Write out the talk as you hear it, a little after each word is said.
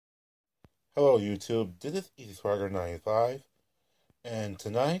Hello YouTube, this is EasySwagger95, and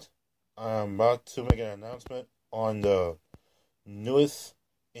tonight I'm about to make an announcement on the newest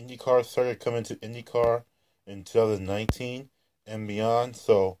IndyCar circuit coming to IndyCar in 2019 and beyond,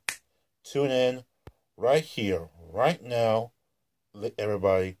 so tune in right here, right now,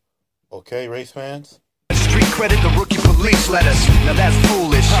 everybody, okay, race fans? Street credit, the rookie police let us. Now that's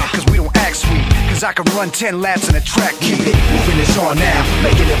foolish, cause we don't act sweet. Cause I can run 10 laps in a track. Keep it moving, it's on now.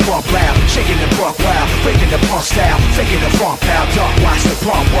 Making it bump loud, shaking the buck wild. Breaking the punk style, faking the funk pal. Duck, watch the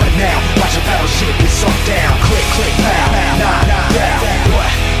prompt, what now? Watch the pedal shit get sunk down. Click, click, pow, nah, down.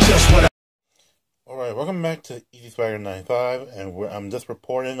 What? Just what Alright, welcome back to EasySwagger95, and I'm just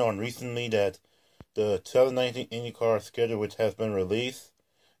reporting on recently that the 2019 IndyCar schedule, which has been released,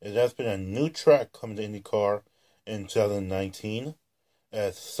 it has been a new track coming to IndyCar in 2019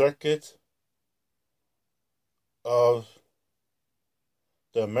 as Circuit of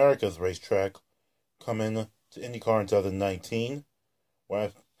the Americas racetrack coming to IndyCar in 2019. When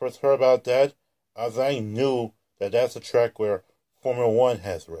I first heard about that, I knew that that's a track where Formula One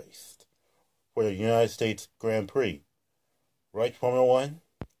has raced for the United States Grand Prix. Right, Formula One?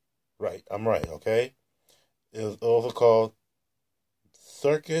 Right, I'm right, okay? It was also called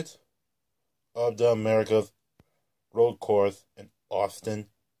Circuit of the Americas road course in Austin,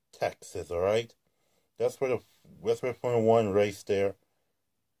 Texas, alright? That's where Formula One race there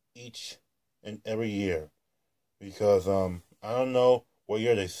each and every year. Because I don't know what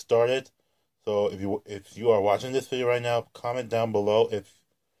year they started. So if you are watching this video right now, comment down below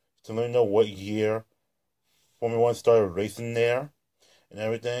to let me know what year Formula One started racing there and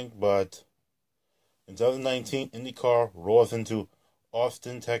everything. But in 2019, IndyCar rolls into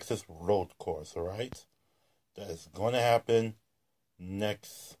Austin, Texas road course, alright? That is going to happen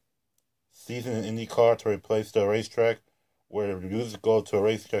next season in IndyCar to replace the racetrack where the used to go to a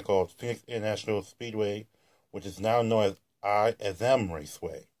racetrack called Phoenix International Speedway, which is now known as ISM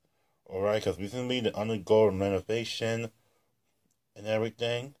Raceway. Alright, because recently they undergo renovation and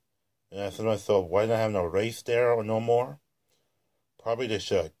everything. And I said to myself, why not have no race there or no more? Probably they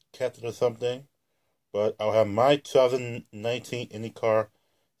should have kept it or something. But I'll have my 2019 IndyCar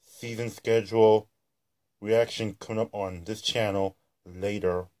season schedule reaction coming up on this channel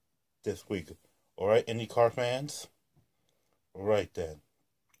later this week. Alright, IndyCar fans? Alright then.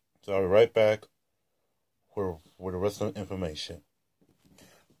 So I'll be right back with the rest of the information.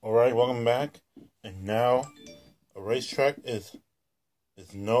 Alright, welcome back. And now a racetrack is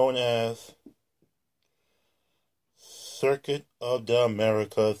known as Circuit of the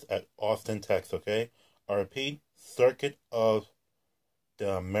Americas at Austin, Texas, okay? I repeat, Circuit of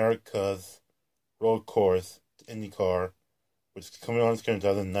the Americas road course to IndyCar, which is coming on screen in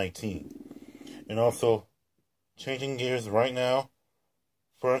 2019. And also, changing gears right now,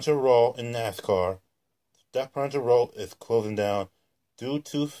 Furniture Row in NASCAR. That Furniture Row is closing down due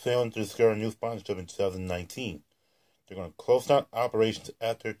to failing to secure a new sponsorship in 2019. They're going to close down operations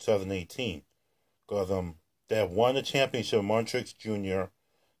after 2018 because they have won the championship of Montrix Jr.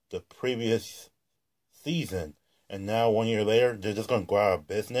 the previous season, and now 1 year later they're just going to go out of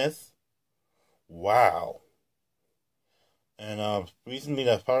business. Wow. And recently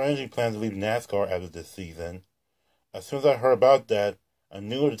that Power Energy plans to leave NASCAR after this season. As soon as I heard about that, I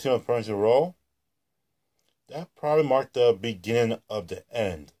knew the team of Furniture Row. That probably marked the beginning of the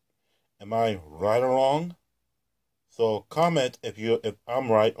end. Am I right or wrong? So comment if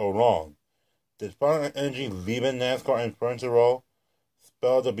I'm right or wrong. Did Power Energy leaving NASCAR and Furniture Row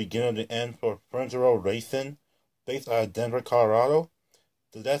spell the beginning of the end for Furniture Row Racing, based out of Denver, Colorado?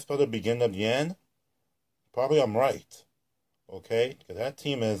 Did that spell the beginning of the end? Probably I'm right. Okay? Because that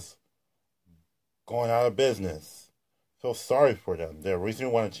team is going out of business. Feel sorry for them. They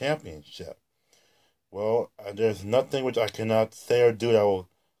recently won a championship. Well, there's nothing which I cannot say or do that will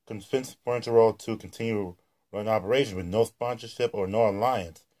convince Furniture Row to continue run operations with no sponsorship or no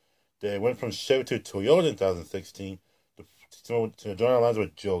alliance. They went from Chevy to Toyota in 2016 to join alliance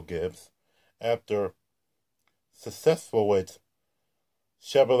with Joe Gibbs after successful with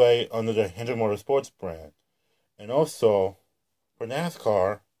Chevrolet under the Hendrick Motorsports brand. And also, for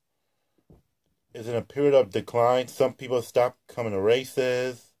NASCAR, is in a period of decline. Some people stopped coming to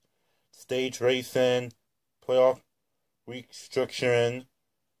races, stage racing, playoff restructuring,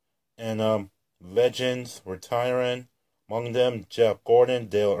 and legends retiring. Among them, Jeff Gordon,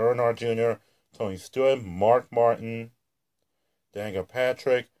 Dale Earnhardt Jr., Tony Stewart, Mark Martin, Daniel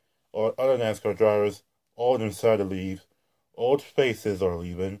Patrick, or other NASCAR drivers, all decided to leave. Old faces are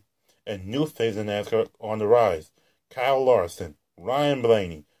leaving, and new faces in NASCAR on the rise. Kyle Larson, Ryan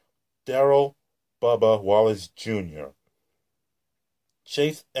Blaney, Darrell Bubba Wallace Jr.,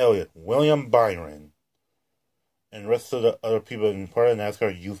 Chase Elliott, William Byron, and the rest of the other people in part of the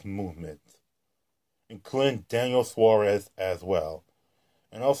NASCAR youth movement, including Daniel Suarez as well.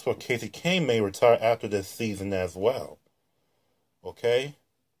 And also Casey Kane may retire after this season as well. Okay?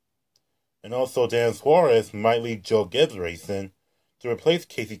 And also Dan Suarez might leave Joe Gibbs Racing to replace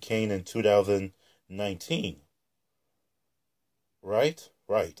Casey Kane in 2019. Right?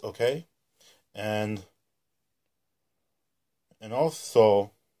 Right, okay? And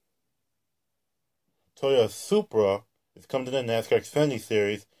also Toyota Supra is coming to the NASCAR Xfinity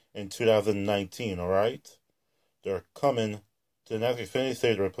Series in 2019, alright? They're coming to the NASCAR Xfinity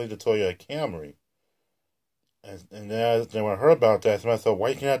Series to replace the Toyota Camry. And then when I heard about that, I said,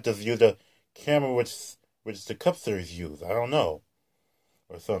 why can't I just use the Camry which the Cup Series use? I don't know.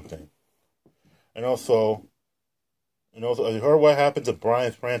 Or something. And also, you heard what happened to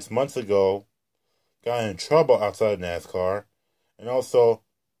Brian France months ago. Got in trouble outside of NASCAR. And also,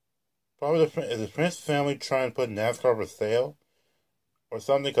 probably is the France family trying to put NASCAR for sale? Or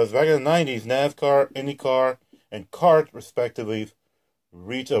something? Because back in the 90s, NASCAR, IndyCar, and CART, respectively,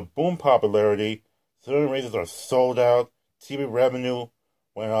 reached a boom popularity. Certain races are sold out. TV revenue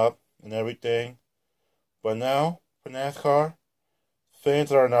went up and everything. But now, for NASCAR,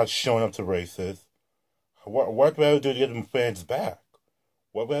 fans are not showing up to races. What do we have to do to get them fans back?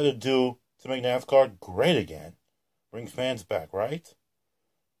 What do we have to do to make NASCAR great again? Bring fans back, right?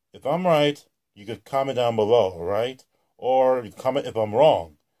 If I'm right, you could comment down below, alright? Or you comment if I'm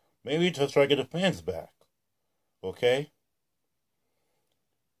wrong. Maybe just try to get the fans back. Okay?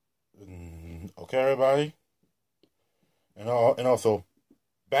 Okay, everybody? And also,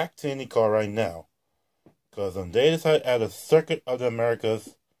 back to IndyCar right now. Because they decided to add a Circuit of the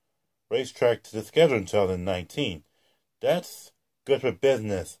Americas racetrack to the schedule in 2019. That's good for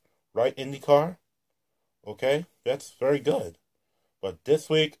business, right, IndyCar? Okay? That's very good. But this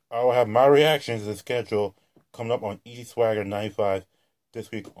week, I will have my reactions to the schedule coming up on Easy Swagger 95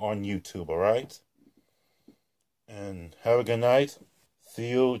 this week on YouTube, alright? And have a good night. See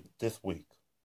you this week.